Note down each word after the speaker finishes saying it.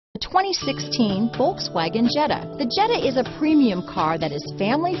2016 Volkswagen Jetta. The Jetta is a premium car that is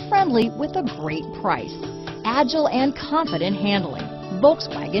family-friendly with a great price. Agile and confident handling.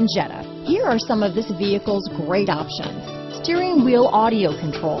 Volkswagen Jetta. Here are some of this vehicle's great options: steering wheel audio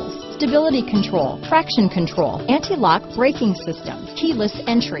controls, stability control, traction control, anti-lock braking system, keyless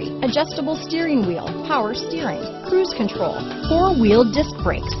entry, adjustable steering wheel, power steering, cruise control, four-wheel disc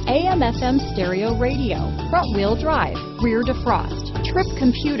brakes, AM/FM stereo radio, front-wheel drive, rear defrost, trip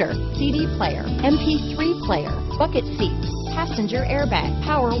computer, CD player, MP3 player, bucket seats, passenger airbag,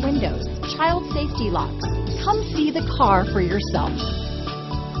 power windows, child safety locks. Come see the car for yourself.